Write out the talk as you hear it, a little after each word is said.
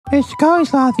It's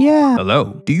thecodingsloth, yeah.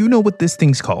 Hello, do you know what this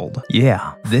thing's called?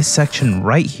 Yeah, this section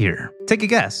right here. Take a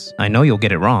guess. I know you'll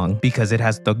get it wrong because it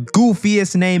has the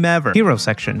goofiest name ever. Hero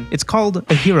section. It's called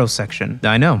a hero section.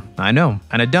 I know,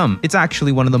 kinda dumb. It's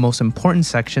actually one of the most important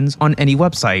sections on any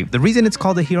website. The reason it's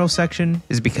called a hero section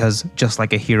is because just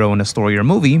like a hero in a story or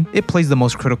movie, it plays the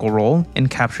most critical role in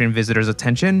capturing visitors'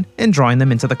 attention and drawing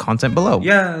them into the content below.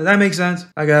 Yeah, that makes sense,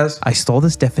 I guess. I stole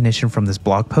this definition from this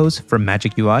blog post from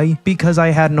Magic UI because I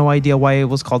had no idea why it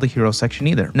was called a hero section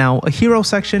either. Now, a hero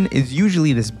section is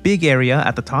usually this big area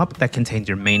at the top that contains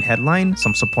your main headline,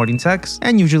 some supporting text,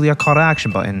 and usually a call to action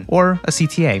button, or a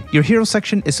CTA. Your hero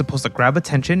section is supposed to grab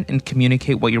attention and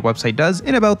communicate what your website does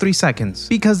in about 3 seconds,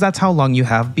 because that's how long you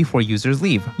have before users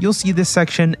leave. You'll see this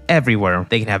section everywhere.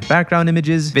 They can have background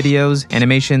images, videos,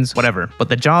 animations, whatever, but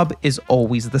the job is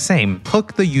always the same.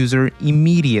 Hook the user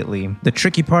immediately. The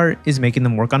tricky part is making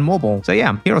them work on mobile. So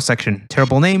yeah, hero section,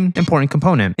 terrible name, important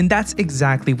component. And that's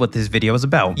exactly what this video is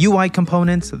about. UI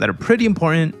components that are pretty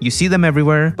important, you see them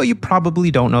everywhere, but you probably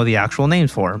don't know the actual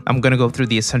names for. I'm gonna go through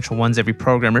the essential ones every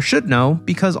programmer should know,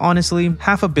 because honestly,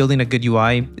 half of building a good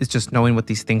UI is just knowing what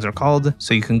these things are called,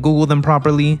 so you can Google them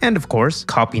properly, and of course,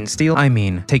 copy and steal,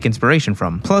 take inspiration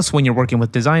from. Plus, when you're working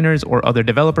with designers or other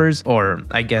developers, or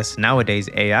I guess nowadays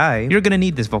AI, you're gonna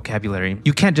need this vocabulary.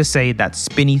 You can't just say that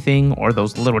spinny thing or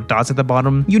those little dots at the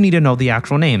bottom, you need to know the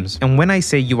actual names. And when I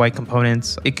say UI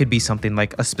components, it could be something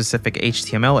like a specific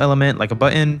HTML element, like a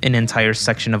button, an entire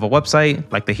section of a website,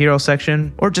 like the hero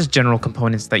section, or just general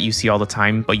components that you see all the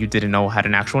time but you didn't know had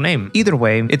an actual name. Either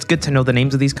way, it's good to know the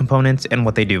names of these components and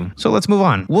what they do. So let's move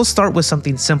on. We'll start with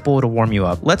something simple to warm you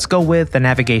up. Let's go with the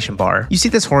navigation bar. You see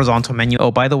this horizontal menu.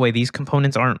 Oh, by the way, these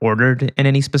components aren't ordered in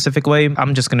any specific way.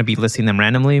 I'm just going to be listing them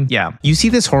randomly. Yeah, you see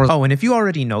this horizontal. Oh, and if you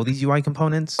already know these UI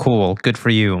components, cool, good for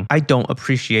you. I don't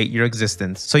appreciate your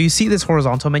existence. So you see this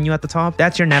horizontal menu at the top?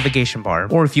 That's your navigation bar.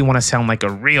 Or if you want to sound like a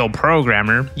real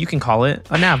programmer, you can call it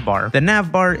a nav bar. The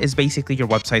nav bar is basically your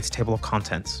website's table of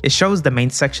contents. It shows the main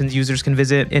sections users can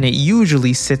visit, and it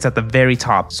usually sits at the very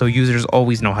top, so users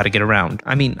always know how to get around.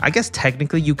 I mean, I guess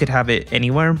technically you could have it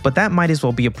anywhere, but that might as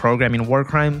well be a programming war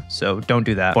crime, so don't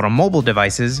do that. But on mobile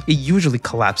devices, it usually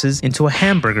collapses into a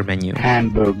hamburger menu.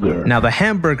 Now, the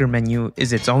hamburger menu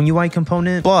is its own UI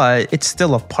component, but it's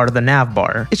still a part of the nav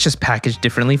bar. It's just packaged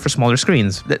differently for smaller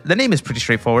screens. The name is pretty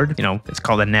straightforward. You know, it's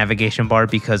called a navigation bar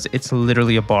because it's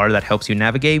literally a bar that helps you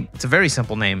navigate. It's a very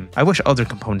simple name. I wish other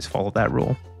components followed that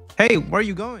rule. Hey, where are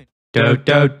you going?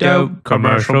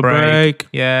 Commercial break.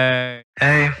 Yay.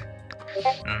 Hey.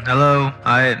 Hello.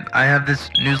 I have this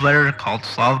newsletter called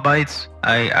Sloth Bites.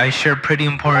 I share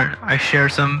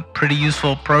some pretty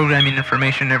useful programming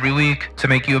information every week to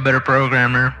make you a better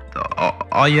programmer.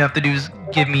 All you have to do is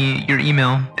give me your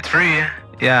email. It's free.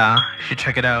 Yeah, you should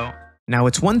check it out. Now,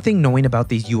 it's one thing knowing about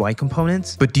these UI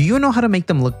components, but do you know how to make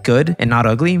them look good and not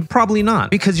ugly? Probably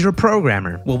not, because you're a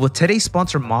programmer. Well, with today's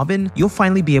sponsor, Mobin, you'll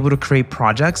finally be able to create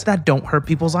projects that don't hurt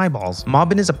people's eyeballs.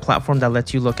 Mobin is a platform that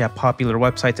lets you look at popular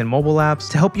websites and mobile apps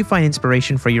to help you find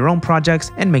inspiration for your own projects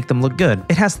and make them look good.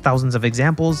 It has thousands of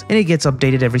examples, and it gets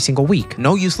updated every single week.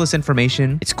 No useless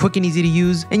information, it's quick and easy to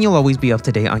use, and you'll always be up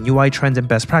to date on UI trends and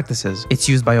best practices. It's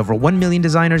used by over 1 million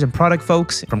designers and product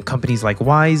folks from companies like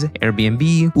Wise,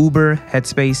 Airbnb, Uber,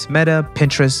 Headspace, Meta,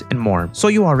 Pinterest, and more. So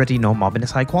you already know Mobin is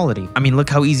high quality. I mean, look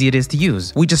how easy it is to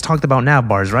use. We just talked about nav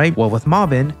bars, right? Well, with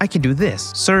Mobin, I can do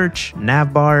this. Search,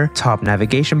 nav bar, top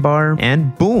navigation bar,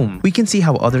 and boom! We can see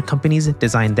how other companies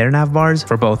design their nav bars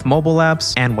for both mobile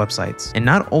apps and websites. And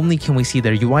not only can we see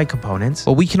their UI components,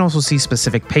 but we can also see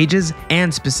specific pages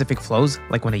and specific flows,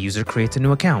 like when a user creates a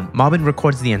new account. Mobin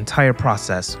records the entire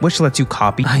process, which lets you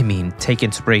take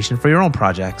inspiration for your own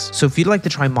projects. So if you'd like to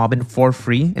try Mobin for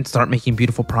free and start making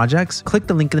beautiful projects, click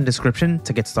the link in the description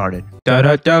to get started.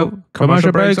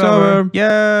 Commercial break's over.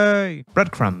 Yay!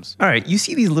 Breadcrumbs. Alright, you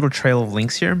see these little trail of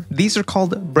links here? These are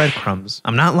called breadcrumbs.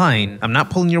 I'm not lying. I'm not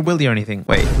pulling your willy or anything.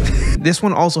 Wait. This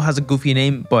one also has a goofy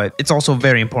name, but it's also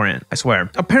very important, I swear.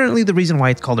 Apparently, the reason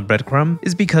why it's called a breadcrumb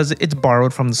is because it's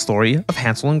borrowed from the story of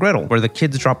Hansel and Gretel, where the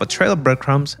kids drop a trail of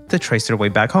breadcrumbs to trace their way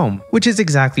back home, which is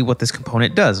exactly what this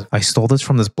component does. I stole this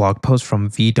from this blog post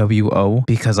from VWO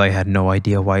because I had no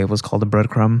idea why it was called a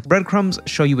breadcrumb. Breadcrumbs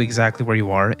show you exactly where you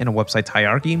are in a website's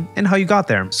hierarchy and how you got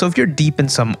there. So if you're deep in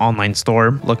some online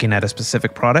store looking at a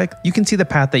specific product, you can see the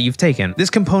path that you've taken.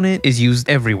 This component is used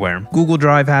everywhere. Google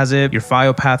Drive has it, your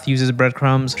file path uses uses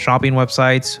breadcrumbs, shopping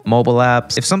websites, mobile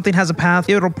apps. If something has a path,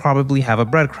 it'll probably have a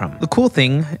breadcrumb. The cool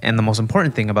thing, and the most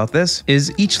important thing about this,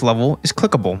 is each level is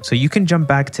clickable, so you can jump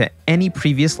back to any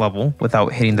previous level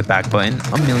without hitting the back button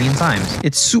a million times.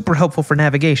 It's super helpful for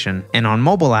navigation, and on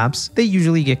mobile apps, they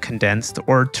usually get condensed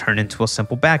or turned into a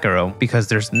simple back arrow because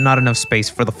there's not enough space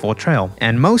for the full trail,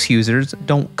 and most users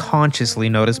don't consciously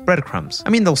notice breadcrumbs. I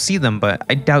mean, they'll see them, but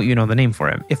I doubt you know the name for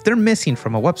it. If they're missing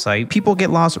from a website, people get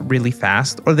lost really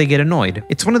fast or they get annoyed.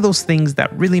 It's one of those things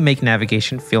that really make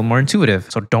navigation feel more intuitive,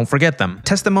 so don't forget them.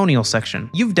 Testimonial section.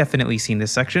 You've definitely seen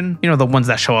this section. You know, the ones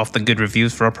that show off the good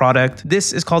reviews for a product.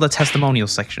 This is called a testimonial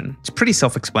section. It's pretty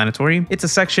self-explanatory. It's a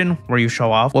section where you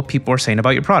show off what people are saying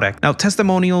about your product. Now,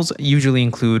 testimonials usually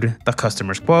include the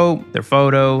customer's quote, their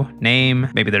photo, name,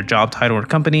 maybe their job title or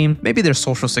company, maybe their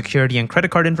social security and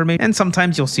credit card information, and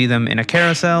sometimes you'll see them in a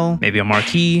carousel, maybe a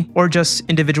marquee, or just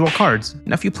individual cards.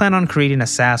 Now, if you plan on creating a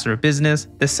SaaS or a business,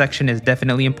 this section is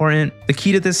definitely important. The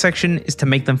key to this section is to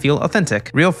make them feel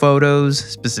authentic. Real photos,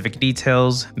 specific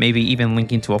details, maybe even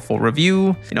linking to a full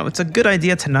review. You know, it's a good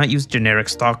idea to not use generic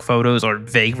stock photos or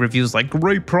vague reviews like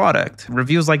great product.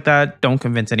 Reviews like that don't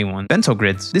convince anyone. Bento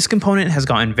grids. This component has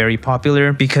gotten very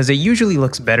popular because it usually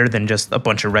looks better than just a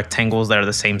bunch of rectangles that are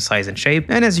the same size and shape,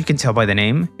 and as you can tell by the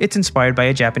name, it's inspired by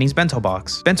a Japanese bento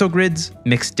box. Bento grids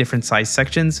mix different size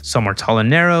sections. Some are tall and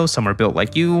narrow, some are built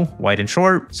like you, wide and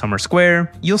short, some are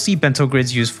square. You'll see bento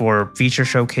grids used for feature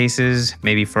showcases,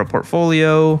 maybe for a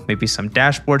portfolio, maybe some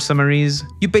dashboard summaries.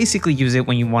 You basically use it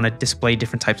when you want to display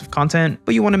different types of content,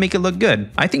 but you want to make it look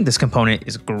good. I think this component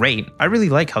is great. I really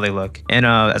like how they look. And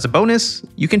as a bonus,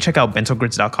 you can check out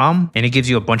bentogrids.com and it gives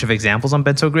you a bunch of examples on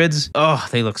bento grids. Oh,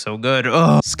 they look so good.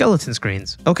 Oh, skeleton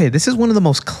screens. Okay, this is one of the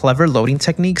most clever loading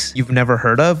techniques you've never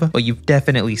heard of, but you've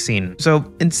definitely seen.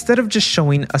 So instead of just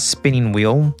showing a spinning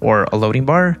wheel or a loading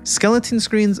bar, skeleton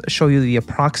screens show you the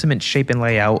approximate shape and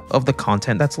layout of the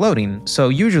content that's loading. So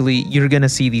usually you're gonna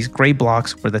see these gray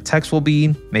blocks where the text will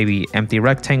be, maybe empty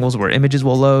rectangles where images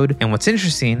will load. And what's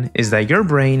interesting is that your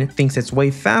brain thinks it's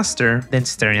way faster than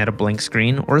staring at a blank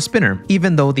screen or a spinner,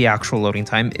 even though the actual loading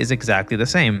time is exactly the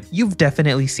same. You've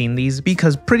definitely seen these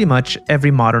because pretty much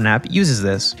every modern app uses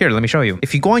this. Here, let me show you.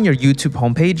 If you go on your YouTube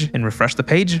homepage and refresh the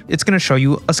page, it's gonna show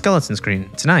you a skeleton screen.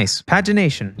 It's nice.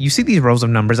 Pagination. You see these rows of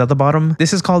numbers at the bottom?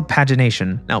 This is called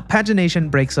pagination. Now, pagination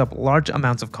breaks up large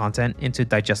amounts of content into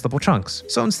digestible chunks.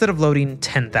 So instead of loading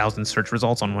 10,000 search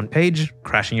results on one page,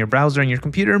 crashing your browser and your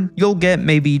computer, you'll get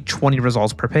maybe 20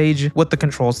 results per page with the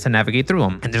controls to navigate through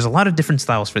them. And there's a lot of different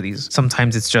styles for these.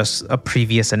 Sometimes it's just a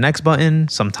previous and next button.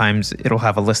 Sometimes it'll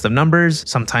have a list of numbers.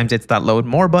 Sometimes it's that load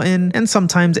more button. And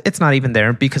sometimes it's not even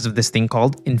there because of this thing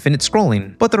called infinite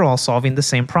scrolling. But they're all solving the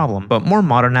same problem. But more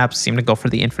modern apps seem to go for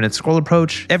the infinite scroll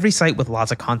approach. Every site with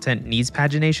lots of content needs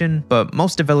pagination, but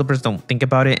most developers don't think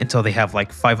about it until they have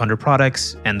like 500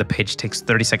 products and the page takes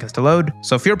 30 seconds to load.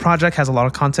 So if your project has a lot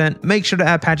of content, make sure to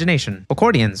add pagination.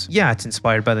 Accordions. Yeah, it's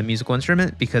inspired by the musical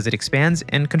instrument because it expands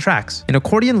and contracts. An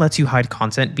accordion lets you hide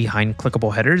content behind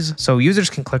clickable headers, so users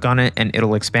can click on it and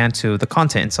it'll expand to the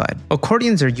content inside.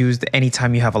 Accordions are used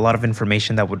anytime you have a lot of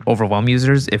information that would overwhelm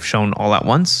users if shown all at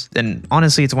once. And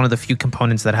honestly, it's one of the few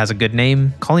components that has a good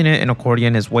name. Calling it an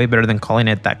accordion is way better than calling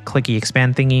it that clicky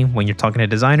expand thingy when you're talking to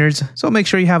designers, so make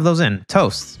sure you have those in.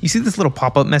 Toast. You see this little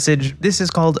pop-up message? This is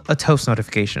called a toast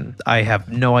notification. I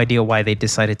have no idea why they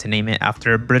decided to name it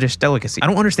after a British delicacy. I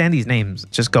don't understand these names.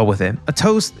 Just go with it. A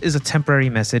toast is a temporary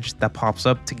message that pops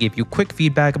up to give you quick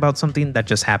feedback about something that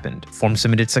just happened. Form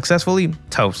submitted successfully?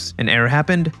 Toast. An error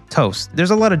happened? Toast.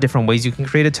 There's a lot of different ways you can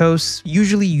create a toast.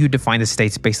 Usually you define the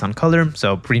states based on color,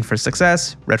 so green for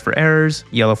success, red for errors,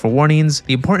 yellow for warnings.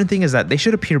 The important thing is that they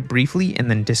should appear briefly and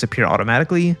then disappear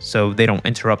automatically so they don't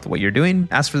interrupt what you're doing.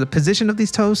 As for the position of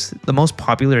these toasts, the most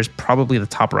popular is probably the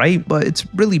top right, but it's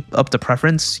really up to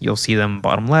preference. You'll see them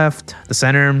bottom left, the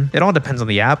center. It all depends on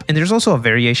the app. And there's also a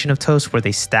variation of toast where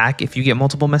they stack if you get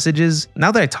multiple messages.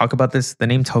 Now that I talk about this, the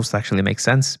name toast actually makes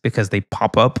sense because they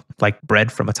pop up like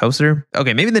bread from a toaster.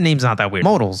 Okay, maybe the name's not that weird.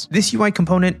 Modals. This UI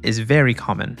component is very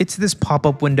common. It's this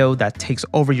pop-up window that takes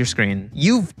over your screen.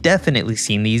 You've definitely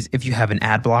seen these if you have an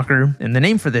ad blocker, and the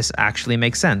name for this actually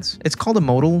makes sense. It's called a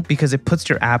modal because it puts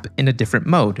your app in a different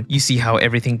mode. You see how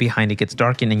everything behind it gets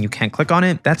darkened and you can't click on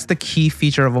it? That's the key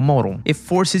feature of a modal. It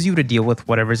forces you to deal with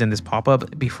whatever's in this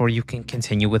pop-up before you can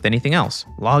continue with anything else.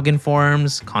 Login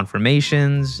forms,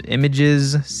 confirmations,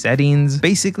 images, settings.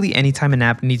 Basically, anytime an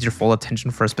app needs your full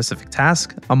attention for a specific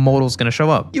task, a modal is going to show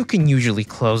up. You can usually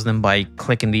close them by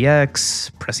clicking the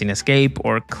X, pressing escape,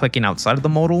 or clicking outside of the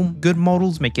modal. Good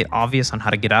modals make it obvious on how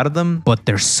to get out of them, but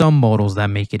there's some modals that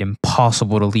make it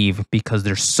impossible to leave because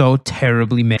they're so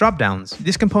terribly made. Dropdowns.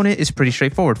 This component is pretty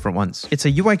straightforward for once. It's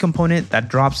a UI component that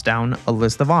drops down a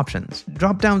list of options.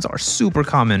 Dropdowns are super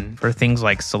common for things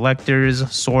like selectors,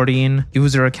 sorting,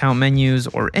 user account menus,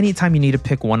 or anytime you need to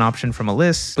pick one option from a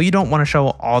list, but you don't want to show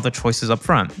all the choices up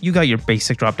front. You got your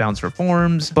basic dropdowns for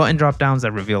forms, button dropdowns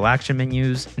that reveal action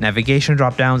menus, navigation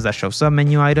dropdowns that show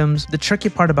sub-menu items. The tricky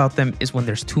part about them is when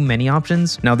there's too many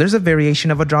options. Now there's a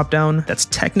variation of a dropdown that's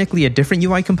technically a different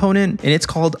UI component, and it's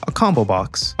called a combo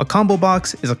box. A combo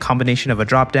box is a combination of a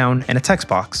dropdown and a text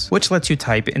box, which lets you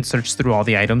type and search through all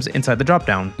the items inside the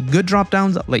dropdown. Good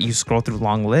dropdowns let you scroll through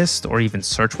long lists or even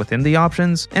search within the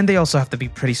options, and they also have to be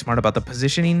pretty smart about the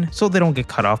positioning so they don't get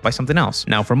cut off by something else.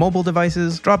 Now for mobile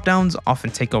devices, dropdowns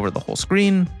often take over the whole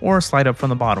screen or slide up from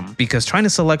the bottom, because trying to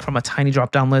select from a tiny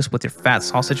drop-down list with your fat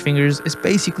sausage fingers is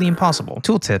basically impossible.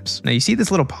 Tooltips. Now you see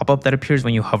this little pop-up that appears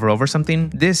when you hover over something?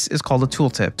 This is called a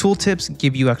tooltip. Tooltips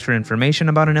give you extra information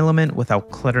about an element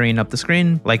without cluttering up the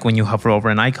screen, like when you hover over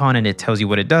an icon and it tells you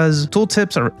what it does.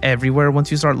 Tooltips are everywhere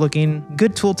once you start looking.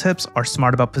 Good tooltips are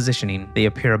smart about positioning. They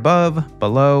appear above,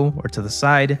 below, or to the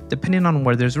side, depending on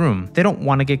where there's room. They don't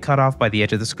want to get cut off by the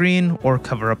edge of the screen or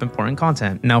cover up important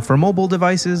content. Now for mobile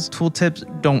devices, tooltips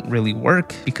don't really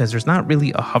work because there's not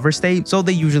really a hover state, so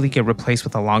they usually get replaced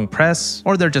with a long press,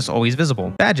 or they're just always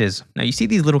visible. Badges. Now you see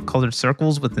these little colored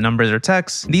circles with the numbers or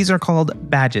text? These are called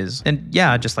badges. And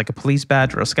yeah, just like a police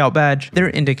badge or a scout badge, they're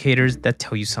indicators that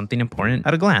tell you something important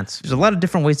at a glance. There's a lot of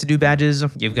different ways to do badges.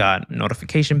 You've got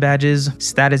notification badges,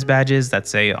 status badges that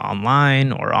say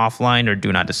online or offline or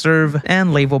do not disturb,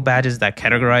 and label badges that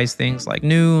categorize things like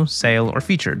new, sale, or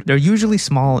featured. They're usually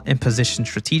small and positioned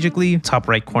strategically, top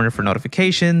right corner for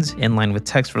notifications, in line with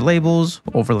text for labels,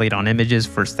 overlaid on images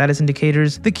for status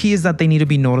indicators. The key is that they need to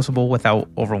be noticeable without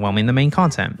overwhelming the main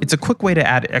content. It's a quick way to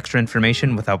add extra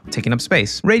information without taking up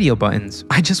space. Radio buttons.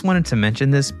 I just wanted to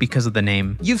mention this because of the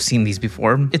name. You've seen these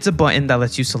before. It's a button that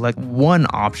lets you select one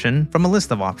option from a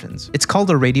list of options. It's called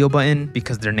a radio button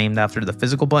because they're named after the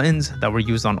physical buttons that were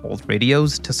used on old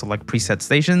radios to select preset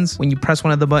stations. When you press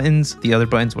one of the buttons, the other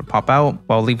buttons would pop out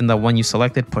while leaving the one you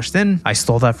selected pushed in. I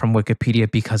stole that from Wikipedia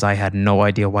because I had no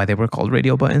idea why they were called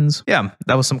radio buttons. Yeah,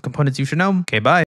 that was some components you should know. Okay, bye.